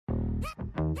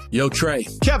Yo, Trey.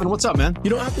 Kevin, what's up, man? You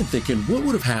know, I've been thinking, what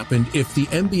would have happened if the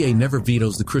NBA never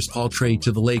vetoes the Chris Paul trade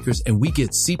to the Lakers and we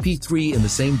get CP3 in the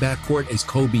same backcourt as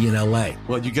Kobe in LA?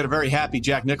 Well, you get a very happy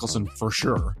Jack Nicholson for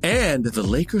sure. And the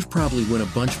Lakers probably win a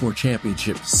bunch more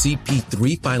championships.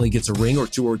 CP3 finally gets a ring or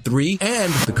 2 or 3,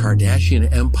 and the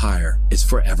Kardashian empire is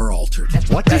forever altered.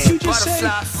 What did you just say?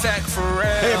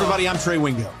 Hey, everybody, I'm Trey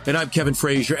Wingo. And I'm Kevin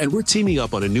Frazier, and we're teaming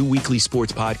up on a new weekly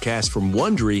sports podcast from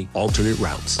Wondery, Alternate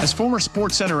Routes. As former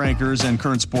Sports Center anchors and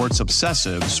current sports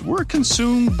obsessives, we're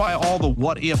consumed by all the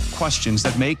what-if questions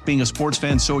that make being a sports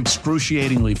fan so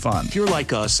excruciatingly fun. If you're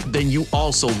like us, then you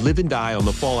also live and die on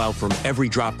the fallout from every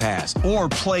drop pass. Or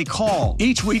play call.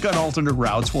 Each week on Alternate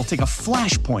Routes, we'll take a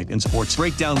flashpoint in sports,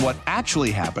 break down what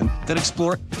actually happened, then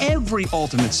explore every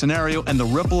alternate scenario and the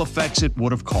ripple effects it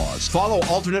would have caused. Follow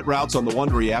Alternate Routes on the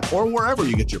Wondery app or wherever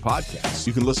you get your podcasts.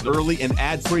 You can listen early and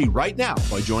ad-free right now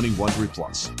by joining Wondery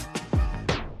Plus.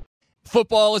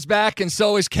 Football is back, and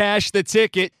so is Cash the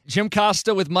Ticket. Jim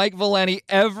Costa with Mike Valeni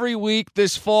every week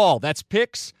this fall. That's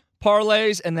picks,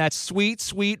 parlays, and that's sweet,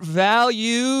 sweet value,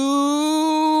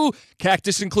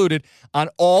 Cactus included, on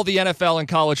all the NFL and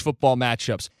college football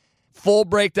matchups. Full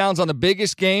breakdowns on the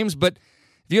biggest games, but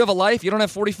if you have a life, you don't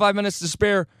have 45 minutes to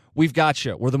spare, we've got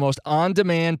you. We're the most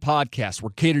on-demand podcast.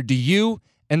 We're catered to you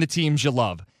and the teams you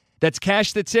love. That's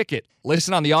Cash the Ticket.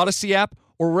 Listen on the Odyssey app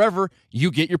or wherever you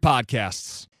get your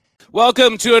podcasts.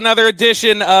 Welcome to another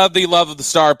edition of the Love of the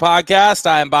Star podcast.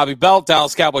 I am Bobby Belt,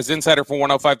 Dallas Cowboys insider for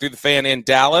 105 through the Fan in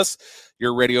Dallas,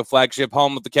 your radio flagship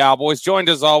home of the Cowboys. Joined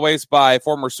as always by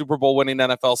former Super Bowl winning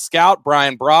NFL scout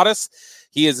Brian Broaddus.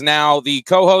 He is now the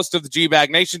co-host of the G-Bag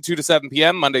Nation, 2 to 7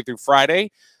 p.m. Monday through Friday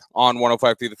on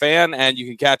 105 through the Fan, and you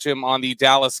can catch him on the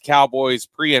Dallas Cowboys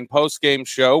pre- and post-game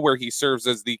show where he serves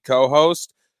as the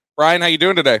co-host. Brian, how you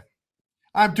doing today?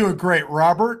 I'm doing great,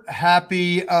 Robert.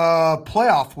 Happy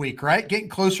playoff week, right? Getting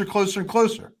closer and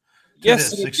closer.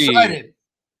 Yes, indeed. Excited.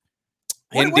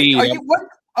 Indeed. What,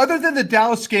 other than the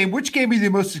Dallas game, which game are you the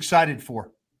most excited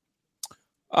for?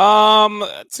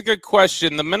 That's a good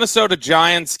question. The Minnesota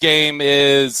Giants game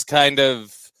is kind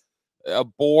of a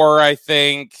bore, I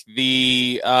think.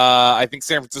 I think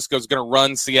San Francisco is going to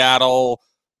run Seattle.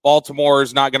 Baltimore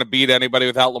is not going to beat anybody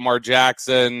without Lamar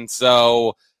Jackson.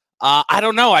 So I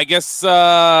don't know. I guess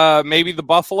maybe the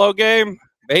Buffalo game.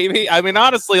 Maybe. I mean,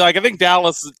 honestly, I think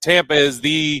Dallas-Tampa is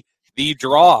the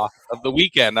draw of the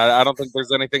weekend. I don't think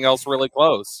there's anything else really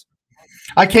close.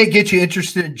 I can't get you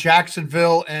interested in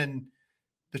Jacksonville and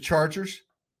the Chargers.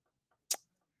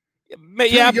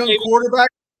 Yeah, young quarterback.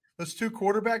 Those two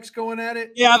quarterbacks going at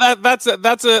it. Yeah, that's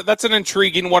an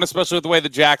intriguing one, especially with the way the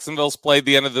Jacksonville's played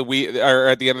the end of the week or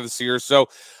at the end of this year. So,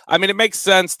 I mean, it makes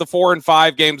sense. The 4 and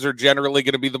 5 games are generally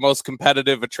going to be the most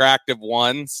competitive, attractive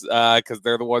ones because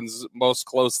they're the ones most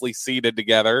closely seeded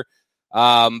together.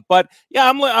 But yeah,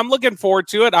 I'm looking forward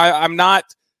to it. I'm not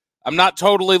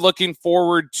totally looking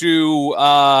forward to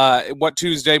what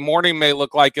Tuesday morning may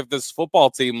look like if this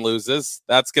football team loses.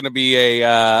 That's going to be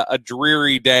a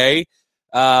dreary day.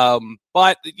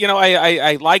 But you know,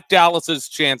 I like Dallas's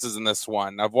chances in this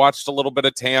one. I've watched a little bit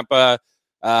of Tampa,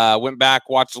 went back,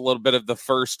 watched a little bit of the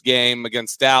first game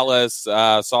against Dallas,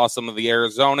 saw some of the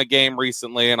Arizona game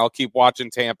recently, and I'll keep watching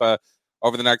Tampa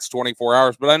over the next 24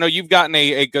 hours. But I know you've gotten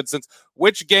a good sense.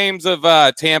 Which games of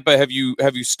Tampa have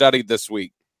you studied this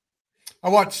week? I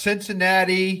watched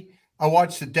Cincinnati, I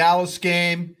watched the Dallas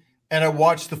game, and I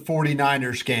watched the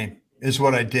 49ers game is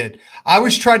what I did. I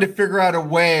was trying to figure out a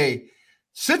way.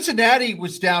 Cincinnati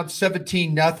was down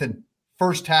 17-0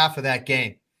 first half of that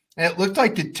game. And it looked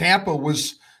like that Tampa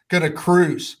was going to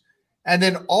cruise. And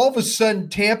then all of a sudden,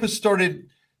 Tampa started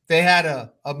 – they had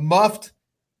a muffed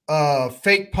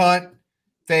fake punt.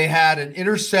 They had an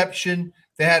interception.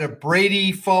 They had a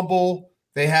Brady fumble.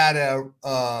 They had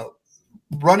a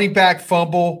running back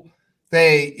fumble.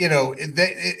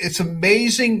 It's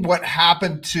amazing what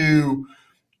happened to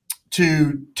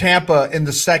Tampa in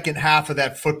the second half of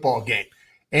that football game.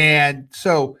 And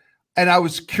I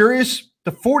was curious,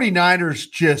 the 49ers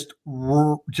just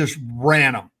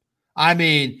ran them. I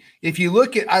mean, if you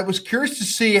look at, I was curious to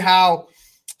see how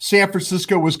San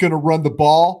Francisco was going to run the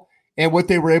ball and what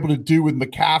they were able to do with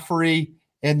McCaffrey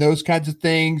and those kinds of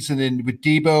things. And then with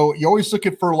Debo, you're always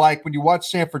looking for, like, when you watch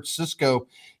San Francisco,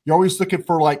 you're always looking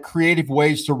for like creative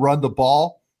ways to run the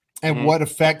ball and what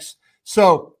effects.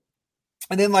 So,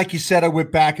 and then, like you said, I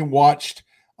went back and watched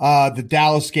the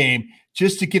Dallas game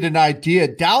just to get an idea.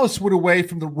 Dallas went away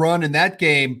from the run in that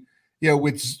game,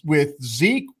 with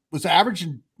Zeke was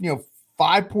averaging,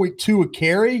 5.2 a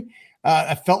carry.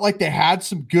 I felt like they had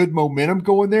some good momentum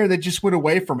going there. They just went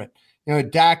away from it.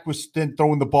 Dak was then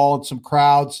throwing the ball in some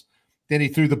crowds. Then he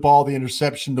threw the ball, the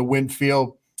interception to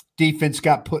Winfield. Defense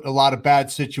got put in a lot of bad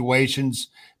situations,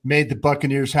 made the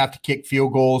Buccaneers have to kick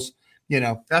field goals.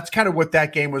 That's kind of what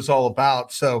that game was all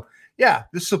about. So, yeah,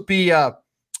 this will be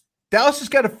Dallas has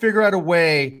got to figure out a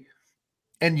way,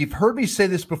 and you've heard me say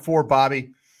this before,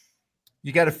 Bobby.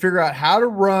 You got to figure out how to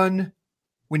run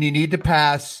when you need to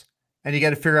pass, and you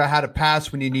got to figure out how to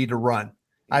pass when you need to run.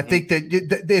 Mm-hmm. I think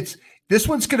that this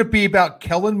one's going to be about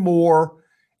Kellen Moore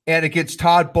and against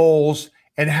Todd Bowles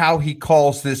and how he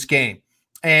calls this game.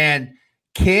 And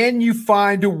can you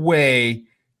find a way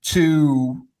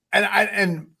to –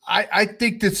 and I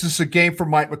think this is a game for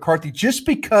Mike McCarthy just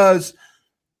because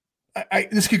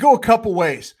this could go a couple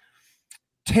ways.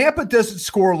 Tampa doesn't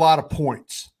score a lot of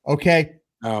points, okay?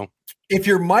 No. If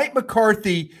you're Mike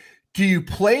McCarthy, do you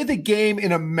play the game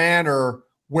in a manner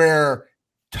where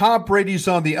Tom Brady's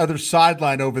on the other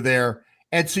sideline over there,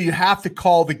 and so you have to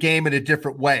call the game in a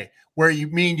different way, where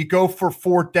you go for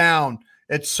fourth down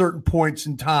at certain points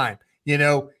in time?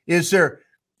 Is there,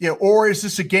 or is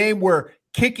this a game where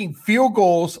kicking field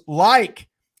goals like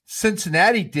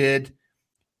Cincinnati did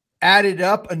added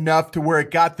up enough to where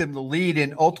it got them the lead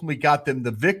and ultimately got them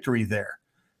the victory there?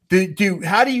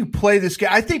 How do you play this game?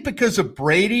 I think because of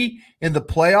Brady in the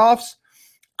playoffs,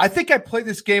 I think I play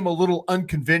this game a little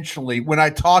unconventionally when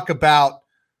I talk about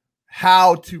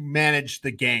how to manage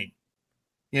the game.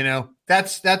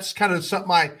 That's kind of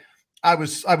something I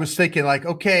was thinking, like,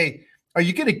 okay, are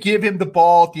you going to give him the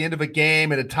ball at the end of a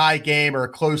game in a tie game or a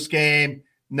close game?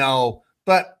 No,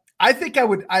 but I think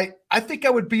I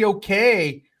would be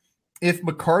okay if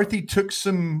McCarthy took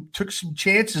some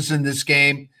chances in this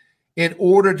game in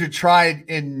order to try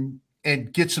and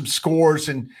get some scores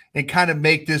and kind of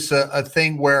make this a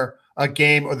thing where a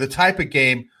game, or the type of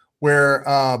game where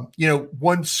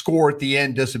one score at the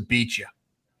end doesn't beat you.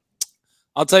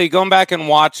 I'll tell you, going back and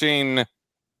watching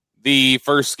the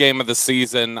first game of the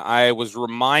season, I was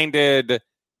reminded,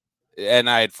 and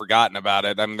I had forgotten about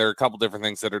it. I mean, there are a couple different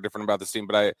things that are different about this team,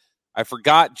 but I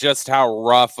forgot just how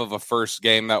rough of a first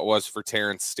game that was for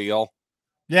Terrence Steele.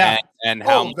 Yeah. And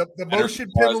how the motion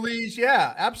penalties.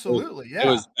 Yeah, absolutely. Yeah.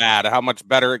 It was bad. How much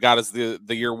better it got as the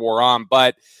year wore on.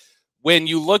 But when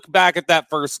you look back at that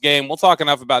first game, we'll talk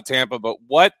enough about Tampa, but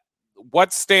what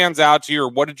stands out to you, or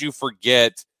what did you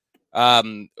forget?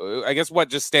 I guess what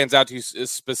just stands out to you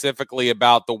specifically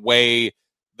about the way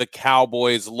the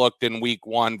Cowboys looked in week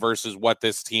one versus what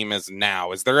this team is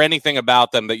now? Is there anything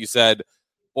about them that you said,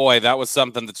 boy, that was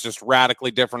something that's just radically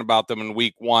different about them in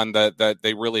week one that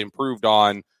they really improved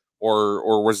on?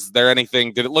 Or was there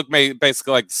anything, did it look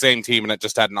basically like the same team and it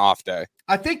just had an off day?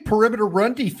 I think perimeter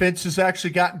run defense has actually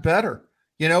gotten better,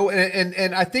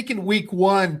 and I think in week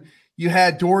one, you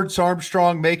had Dorrance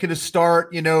Armstrong making a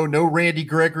start, no Randy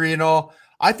Gregory and all.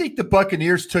 I think the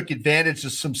Buccaneers took advantage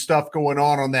of some stuff going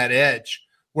on that edge,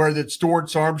 whether it's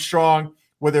Dorrance Armstrong,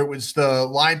 whether it was the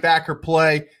linebacker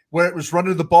play, whether it was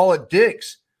running the ball at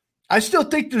Diggs. I still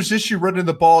think there's issue running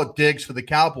the ball at Diggs for the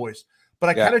Cowboys, but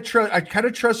I kind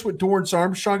of trust what Dorrance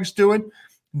Armstrong is doing.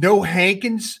 No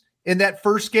Hankins in that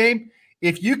first game.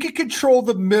 If you can control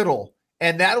the middle,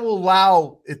 and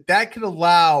I'll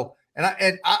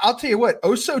tell you what,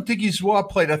 Oso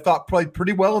Digizua played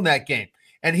pretty well in that game.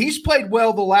 And he's played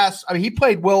well he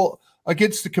played well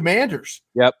against the Commanders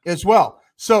as well.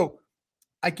 So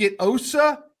I get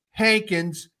Osa,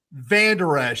 Hankins, Van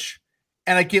Der Esch,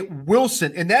 and I get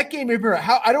Wilson. In that game,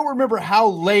 I don't remember how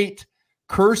late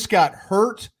Curse got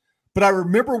hurt, but I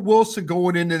remember Wilson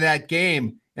going into that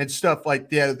game and stuff like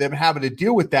that, them having to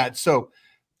deal with that. So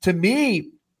to me,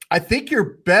 I think you're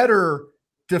better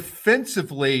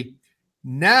defensively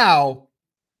now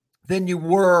than you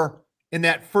were in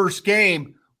that first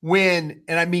game and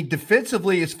I mean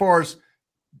defensively as far as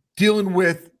dealing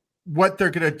with what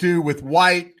they're going to do with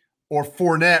White or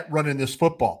Fournette running this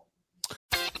football.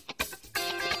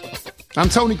 I'm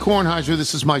Tony Kornheiser.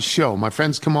 This is my show. My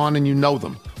friends come on and you know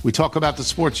them. We talk about the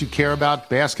sports you care about,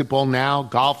 basketball now,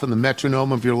 golf, and the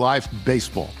metronome of your life,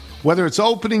 baseball. Whether it's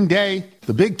opening day,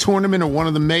 the big tournament, or one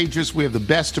of the majors, we have the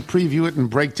best to preview it and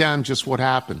break down just what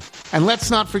happened. And let's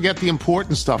not forget the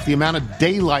important stuff, the amount of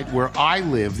daylight where I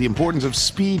live, the importance of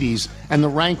speedies, and the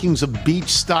rankings of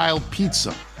beach-style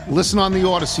pizza. Listen on the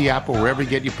Odyssey app or wherever you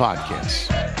get your podcasts.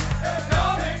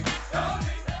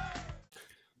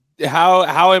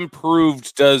 How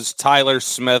improved does Tyler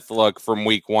Smith look from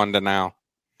week one to now?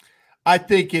 I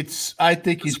think he's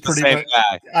pretty much.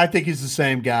 I think he's the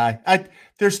same guy.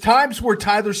 There's times where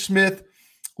Tyler Smith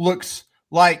looks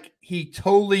like he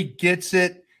totally gets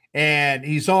it and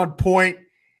he's on point,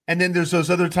 and then there's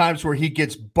those other times where he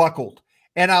gets buckled.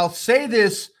 And I'll say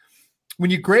this: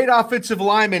 when you grade offensive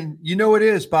linemen, you know it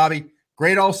is, Bobby.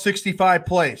 Grade all 65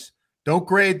 plays. Don't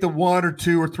grade the 1 or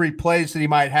 2 or 3 plays that he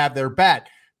might have that are bad.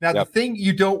 Now, the thing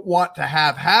you don't want to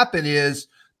have happen is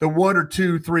the 1 or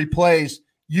 2, 3 plays.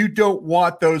 You don't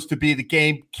want those to be the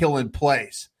game-killing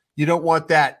plays. You don't want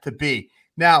that to be.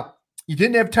 Now, you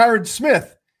didn't have Tyron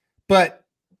Smith, but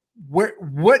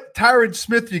what Tyron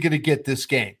Smith are you going to get this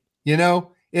game?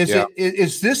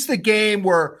 Is this the game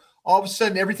where all of a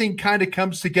sudden everything kind of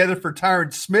comes together for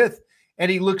Tyron Smith and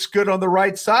he looks good on the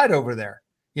right side over there?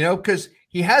 Because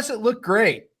he hasn't looked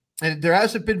great, and there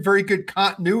hasn't been very good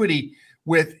continuity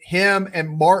with him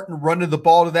and Martin running the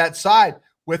ball to that side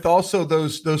with also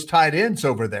those tight ends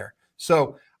over there.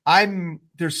 So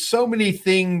there's so many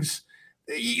things.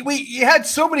 You had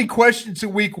so many questions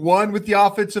in week 1 with the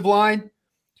offensive line.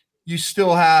 You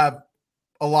still have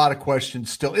a lot of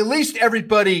questions still. At least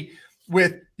everybody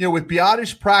with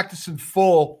Biotish practicing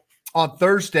full on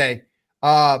Thursday,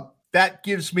 that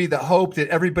gives me the hope that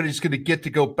everybody's going to get to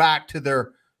go back to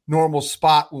their normal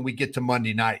spot when we get to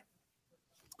Monday night.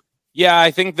 Yeah,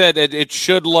 I think that it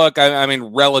should look,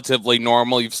 relatively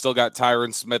normal. You've still got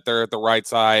Tyron Smith there at the right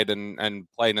side and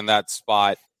playing in that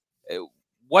spot.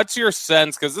 What's your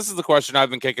sense? Because this is the question I've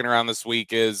been kicking around this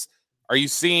week is, are you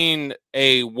seeing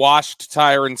a washed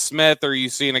Tyron Smith, or are you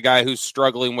seeing a guy who's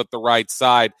struggling with the right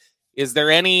side? Is there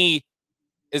any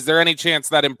chance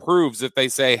that improves if they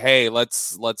say, hey,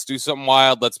 let's do something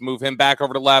wild, let's move him back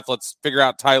over to left, let's figure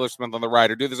out Tyler Smith on the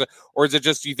right, or do this? Or is it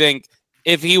just, you think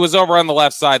if he was over on the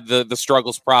left side, the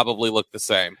struggles probably look the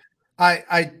same?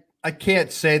 I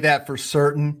can't say that for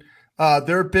certain.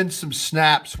 There have been some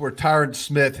snaps where Tyron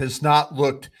Smith has not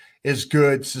looked as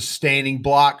good sustaining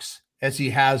blocks as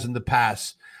he has in the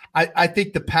past. I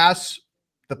think the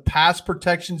pass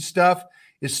protection stuff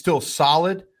is still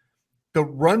solid. The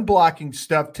run blocking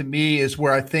stuff to me is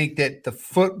where I think that the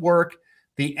footwork,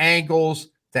 the angles,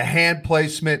 the hand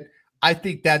placement, I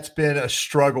think that's been a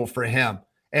struggle for him.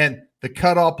 And the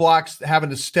cutoff blocks, having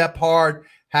to step hard,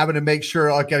 having to make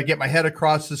sure I got to get my head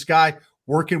across this guy,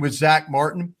 working with Zach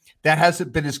Martin, that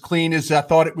hasn't been as clean as I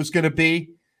thought it was going to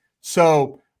be.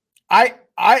 So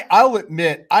I'll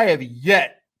admit I have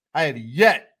yet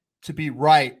to be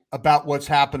right about what's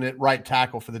happened at right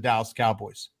tackle for the Dallas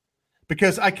Cowboys,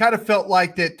 because I kind of felt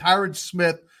like that Tyron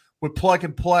Smith would plug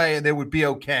and play and they would be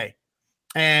okay.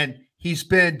 And he's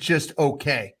been just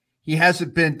okay. He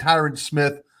hasn't been Tyron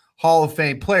Smith Hall of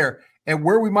Fame player. And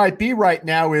where we might be right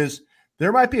now is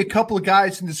there might be a couple of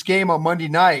guys in this game on Monday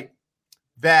night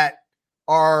that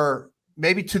are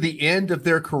maybe to the end of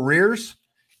their careers,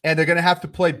 and they're going to have to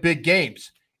play big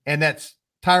games. And that's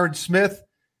Tyron Smith,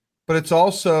 but it's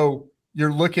also,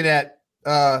 you're looking at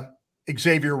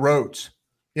Xavier Rhodes.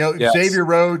 Yes. Xavier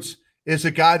Rhodes is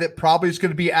a guy that probably is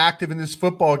going to be active in this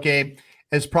football game,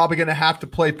 and is probably going to have to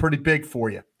play pretty big for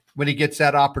you when he gets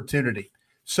that opportunity.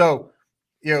 So,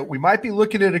 we might be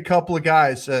looking at a couple of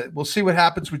guys. We'll see what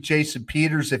happens with Jason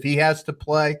Peters if he has to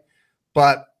play.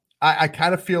 But I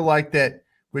kind of feel like that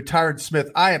with Tyron Smith,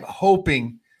 I'm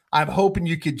hoping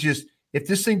you could just, if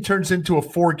this thing turns into a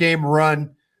 4-game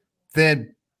run,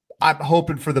 then I'm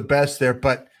hoping for the best there.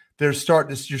 But you're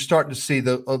starting to see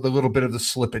the little bit of the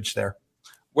slippage there.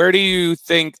 Where do you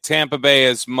think Tampa Bay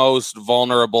is most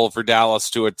vulnerable for Dallas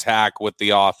to attack with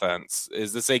the offense?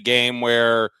 Is this a game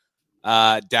where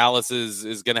Dallas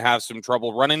is going to have some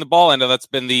trouble running the ball? I know that's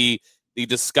been the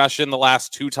discussion the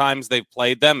last 2 times they've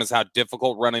played them, is how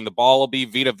difficult running the ball will be.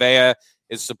 Vita Vea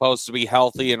is supposed to be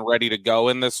healthy and ready to go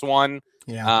in this one.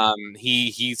 Yeah.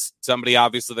 He's somebody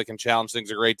obviously that can challenge things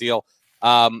a great deal.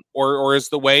 Or is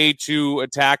the way to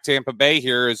attack Tampa Bay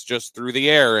here is just through the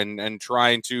air and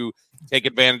trying to take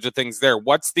advantage of things there?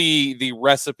 What's the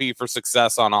recipe for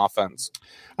success on offense?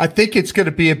 I think it's going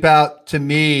to be about, to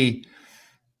me,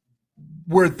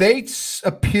 where they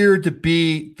appear to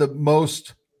be the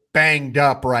most banged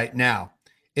up right now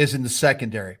is in the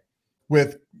secondary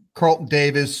with Carlton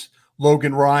Davis,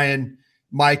 Logan Ryan,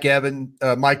 Mike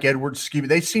Edwards.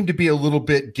 They seem to be a little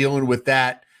bit dealing with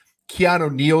that.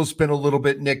 Keanu Neal's been a little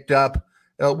bit nicked up.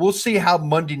 We'll see how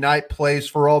Monday night plays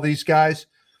for all these guys.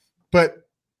 But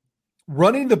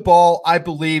running the ball, I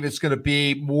believe, is going to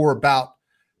be more about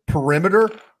perimeter.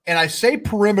 And I say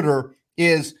perimeter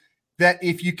is that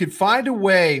if you could find a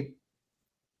way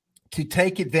to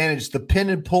take advantage, the pin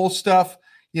and pull stuff,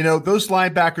 those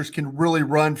linebackers can really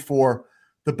run for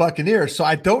the Buccaneers. So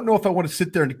I don't know if I want to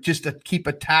sit there and just keep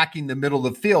attacking the middle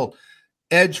of the field.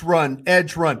 Edge run.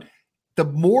 The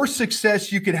more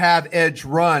success you could have edge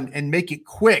run and make it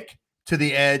quick to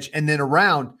the edge and then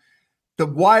around, the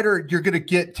wider you're going to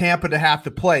get Tampa to have to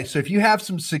play. So if you have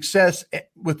some success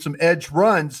with some edge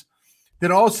runs,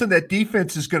 then all of a sudden that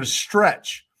defense is going to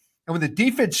stretch. And when the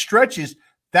defense stretches,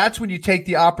 that's when you take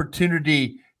the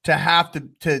opportunity to have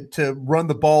to run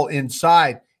the ball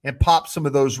inside and pop some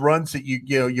of those runs that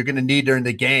you're going to need during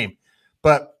the game.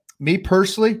 But me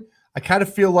personally, I kind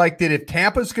of feel like that if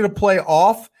Tampa's going to play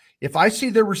off, if I see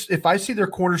their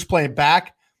corners playing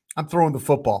back, I'm throwing the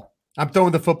football. I'm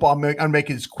going make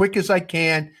it as quick as I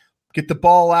can, get the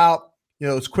ball out.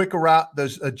 Those quicker route,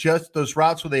 those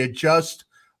routes where they adjust,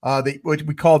 what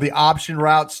we call the option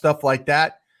route, stuff like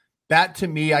that. That to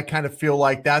me, I kind of feel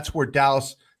like that's where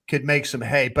Dallas could make some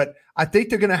hay. But I think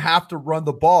they're going to have to run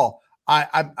the ball.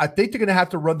 I think they're going to have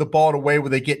to run the ball in a way where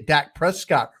they get Dak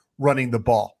Prescott running the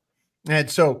ball. And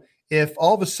so if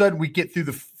all of a sudden we get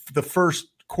through the first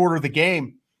quarter of the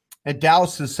game and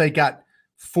Dallas has, say, got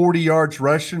 40 yards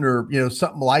rushing or,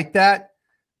 something like that,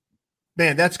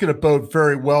 man, that's going to bode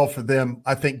very well for them,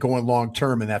 I think, going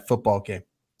long-term in that football game.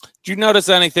 Do you notice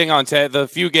anything on tape? The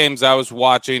few games I was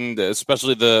watching,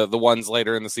 especially the ones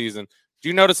later in the season, do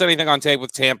you notice anything on tape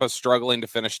with Tampa struggling to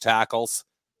finish tackles?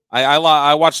 I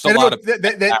watched a lot of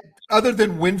other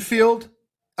than Winfield.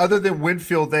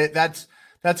 That's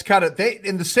kind of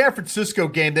in the San Francisco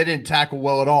game, they didn't tackle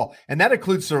well at all, and that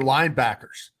includes their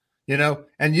linebackers.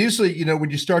 And usually, when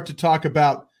you start to talk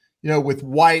about, with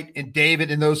White and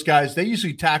David and those guys, they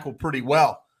usually tackle pretty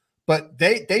well, but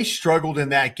they struggled in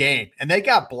that game, and they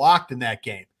got blocked in that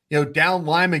game. Down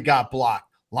linemen got blocked,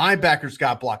 linebackers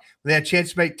got blocked. When they had a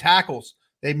chance to make tackles,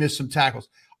 they missed some tackles.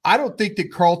 I don't think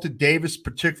that Carlton Davis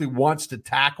particularly wants to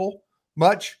tackle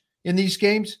much in these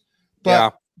games,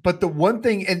 but the one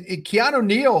thing, and Keanu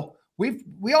Neal,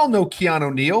 we all know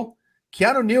Keanu Neal.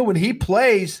 Keanu Neal, when he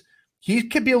plays, he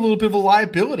could be a little bit of a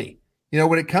liability,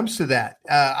 when it comes to that.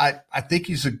 I think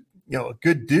he's a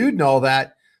good dude and all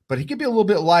that, but he could be a little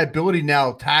bit of liability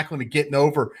now, tackling and getting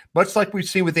over, much like we've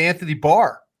seen with Anthony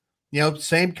Barr.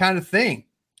 Same kind of thing,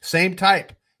 same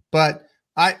type. But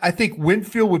I think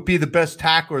Winfield would be the best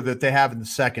tackler that they have in the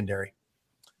secondary.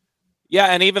 Yeah,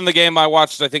 and even the game I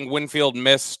watched, I think Winfield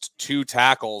missed 2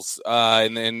 tackles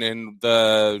in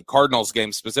the Cardinals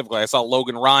game specifically. I saw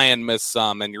Logan Ryan miss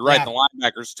some, and you're right, the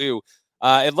linebackers too.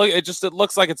 It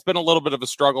looks like it's been a little bit of a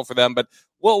struggle for them, but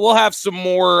we'll have some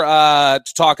more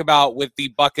to talk about with the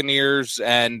Buccaneers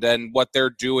and what they're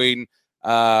doing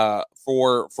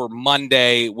for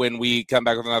Monday when we come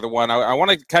back with another one. I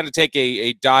want to kind of take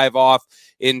a dive off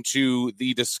into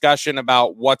the discussion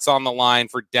about what's on the line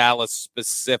for Dallas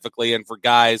specifically and for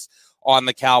guys on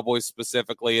the Cowboys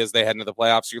specifically as they head into the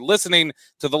playoffs. You're listening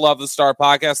to the Love the Star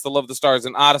podcast. The Love the Star is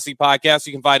an Odyssey podcast.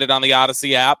 You can find it on the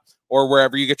Odyssey app or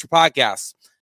wherever you get your podcasts.